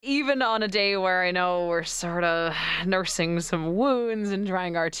Even on a day where I know we're sort of nursing some wounds and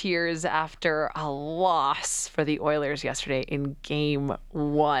drying our tears after a loss for the Oilers yesterday in game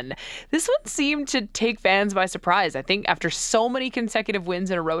one. This one seemed to take fans by surprise. I think after so many consecutive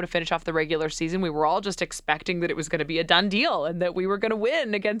wins in a row to finish off the regular season, we were all just expecting that it was going to be a done deal and that we were going to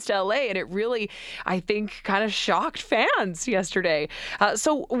win against LA. And it really, I think, kind of shocked fans yesterday.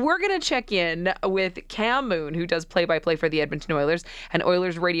 So we're going to check in with Cam Moon, who does play-by-play for the Edmonton Oilers and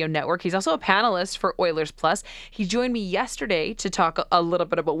Oilers Radio Network. He's also a panelist for Oilers Plus. He joined me yesterday to talk a little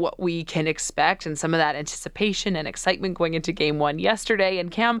bit about what we can expect and some of that anticipation and excitement going into game one yesterday. And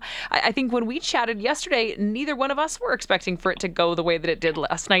Cam, I think when we chatted yesterday, neither one of us were expecting for it to go the way that it did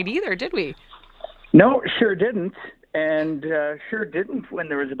last night either, did we? No, sure didn't. And sure didn't when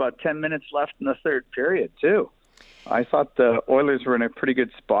there was about 10 minutes left in the third period, too. I thought the Oilers were in a pretty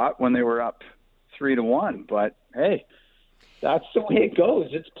good spot when they were up 3-1. But, hey, that's the way it goes.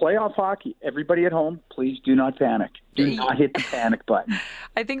 It's playoff hockey. Everybody at home, please do not panic. Do not hit the panic button.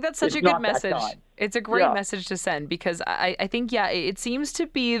 I think that's such a good message. It's a great message to send because I think, it seems to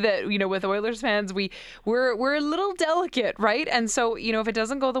be that, with Oilers fans, we're a little delicate, right? And so, if it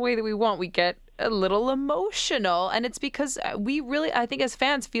doesn't go the way that we want, we get a little emotional. And it's because we really, I think as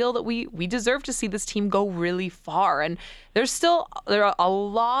fans, feel that we deserve to see this team go really far. And there are a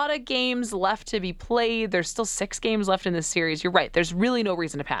lot of games left to be played. There's still 6 games left in this series. You're right. There's really no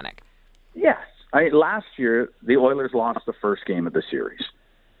reason to panic. Yes. Last year, the Oilers lost the first game of the series.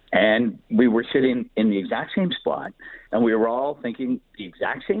 And we were sitting in the exact same spot, and we were all thinking the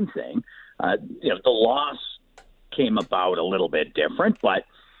exact same thing. The loss came about a little bit different, but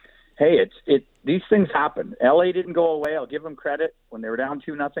hey, these things happen. LA didn't go away. I'll give them credit. When they were down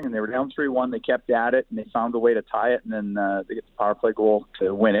 2-0 and they were down 3-1, they kept at it and they found a way to tie it, and then they get the power play goal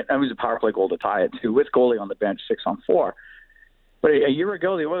to win it. And it was a power play goal to tie it too, with goalie on the bench, 6-on-4. But a year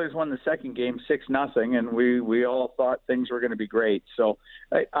ago, the Oilers won the second game 6-0, and we all thought things were going to be great. So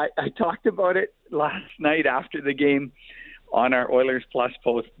I talked about it last night after the game on our Oilers Plus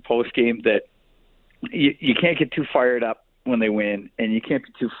post game that you can't get too fired up when they win, and you can't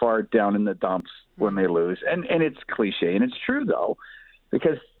be too far down in the dumps when they lose. And it's cliche, and it's true, though,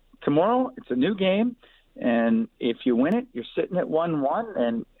 because tomorrow it's a new game, and if you win it, you're sitting at 1-1,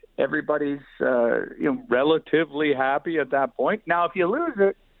 and everybody's relatively happy at that point. Now, if you lose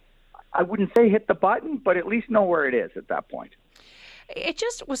it, I wouldn't say hit the button, but at least know where it is at that point. It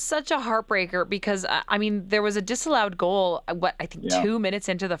just was such a heartbreaker because, there was a disallowed goal, 2 minutes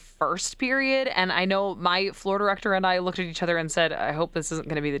into the first period. And I know my floor director and I looked at each other and said, I hope this isn't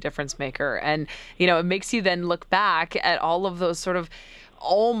going to be the difference maker. And, it makes you then look back at all of those sort of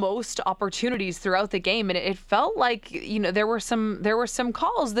almost opportunities throughout the game, and it felt like there were some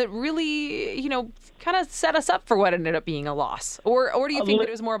calls that really kind of set us up for what ended up being a loss. Or do you think that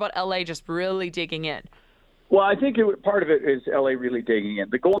it was more about LA just really digging in? Well, I think part of it is LA really digging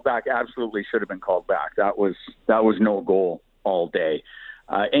in. The goal back absolutely should have been called back. That was no goal all day,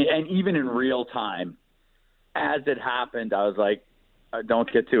 and even in real time, as it happened, I was like,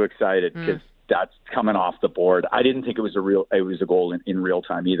 don't get too excited because that's coming off the board. I didn't think it was a goal in real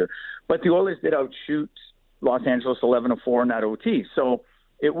time either. But the Oilers did outshoot Los Angeles 11-4 in that OT. So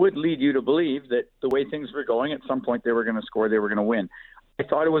it would lead you to believe that the way things were going, at some point they were going to score, they were going to win. I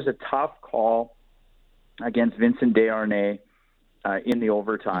thought it was a tough call against Vincent Desharnais in the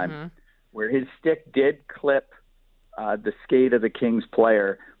overtime, where his stick did clip the skate of the Kings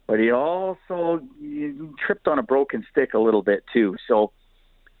player, but he also tripped on a broken stick a little bit too. So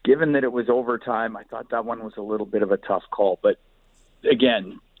given that it was overtime, I thought that one was a little bit of a tough call. But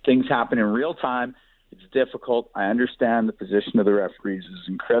again, things happen in real time. It's difficult. I understand the position of the referees is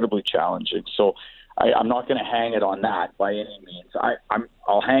incredibly challenging. So I'm not going to hang it on that by any means.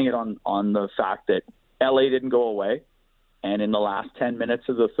 I'll hang it on the fact that LA didn't go away. And in the last 10 minutes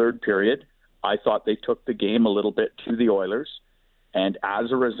of the third period, I thought they took the game a little bit to the Oilers, and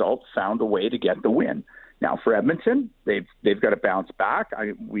as a result, found a way to get the win. Now, for Edmonton, they've got to bounce back.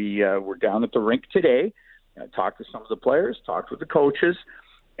 We were down at the rink today, talked to some of the players, talked with the coaches,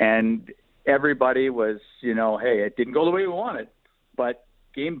 and everybody was, hey, it didn't go the way we wanted, but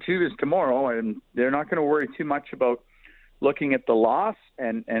game 2 is tomorrow, and they're not going to worry too much about looking at the loss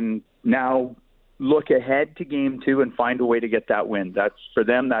and now look ahead to game 2 and find a way to get that win. That's for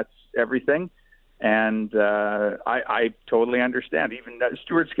them, that's everything. And I totally understand. Even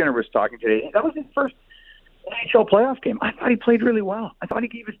Stuart Skinner was talking today. That was his first NHL playoff game. I thought he played really well. I thought he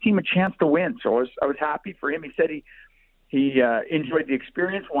gave his team a chance to win. So I was happy for him. He said he enjoyed the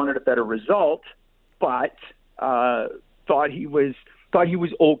experience, wanted a better result, but thought he was thought he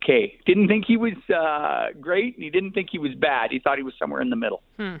was okay. Didn't think he was great, and he didn't think he was bad. He thought he was somewhere in the middle.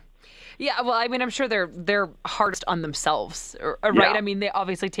 Yeah, well, I mean, I'm sure they're hardest on themselves, right? Yeah. I mean, they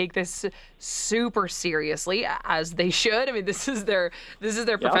obviously take this super seriously, as they should. I mean, this is their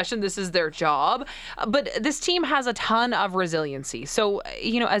profession, this is their job. But this team has a ton of resiliency. So,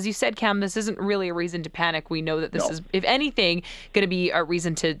 as you said, Cam, this isn't really a reason to panic. We know that this is, if anything, going to be a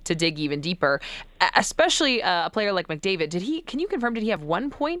reason to dig even deeper. Especially a player like McDavid. Can you confirm? Did he have 1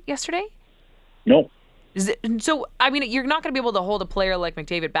 point yesterday? No. So, I mean, you're not going to be able to hold a player like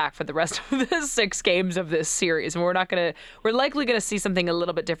McDavid back for the rest of the 6 games of this series. And we're likely going to see something a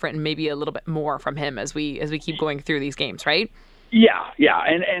little bit different and maybe a little bit more from him as we keep going through these games, right? Yeah.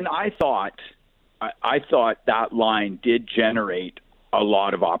 And I thought that line did generate a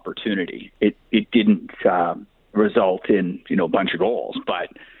lot of opportunity. It didn't result in, a bunch of goals, but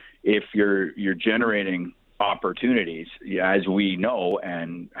if you're generating opportunities, as we know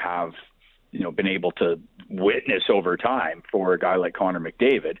and have been able to witness over time for a guy like Connor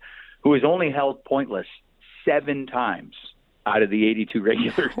McDavid, who has only held pointless 7 times out of the 82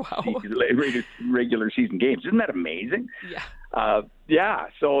 regular season games. Isn't that amazing? Yeah.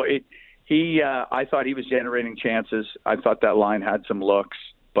 So I thought he was generating chances. I thought that line had some looks,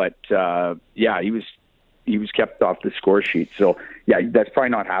 but he was kept off the score sheet. So, that's probably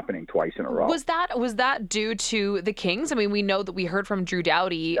not happening twice in a row. Was that due to the Kings? I mean, we know that we heard from Drew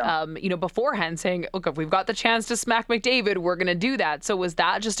Doughty, beforehand saying, look, if we've got the chance to smack McDavid, we're going to do that. So was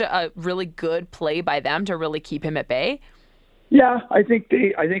that just a really good play by them to really keep him at bay? Yeah, I think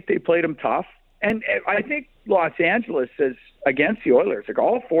they played him tough. And I think Los Angeles is against the Oilers. Like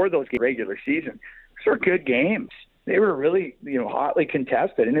all 4 of those regular season, those are good games. They were really, hotly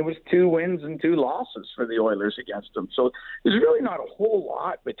contested, and it was 2 wins and 2 losses for the Oilers against them. So there's really not a whole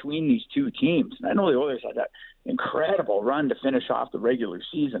lot between these 2 teams. And I know the Oilers had that incredible run to finish off the regular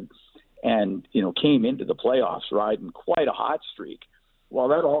season and, came into the playoffs riding quite a hot streak.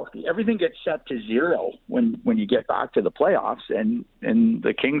 Well, everything gets set to 0 when you get back to the playoffs, and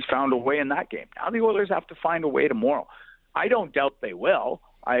the Kings found a way in that game. Now the Oilers have to find a way tomorrow. I don't doubt they will.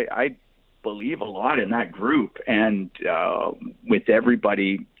 I believe a lot in that group, and with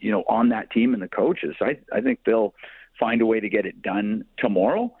everybody on that team and the coaches, I think they'll find a way to get it done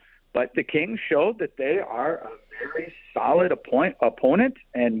tomorrow. But the Kings showed that they are a very solid opponent,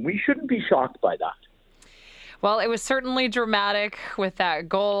 and we shouldn't be shocked by that. Well, it was certainly dramatic with that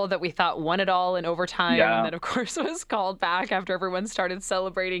goal that we thought won it all in overtime. Yeah. And then, of course, was called back after everyone started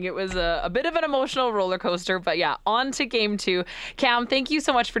celebrating. It was a bit of an emotional roller coaster. But yeah, on to game 2. Cam, thank you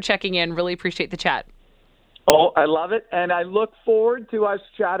so much for checking in. Really appreciate the chat. Oh, I love it. And I look forward to us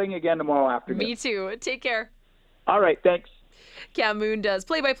chatting again tomorrow afternoon. Me too. Take care. All right. Thanks. Cam Moon does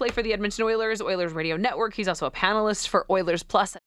play-by-play for the Edmonton Oilers Radio Network. He's also a panelist for Oilers Plus.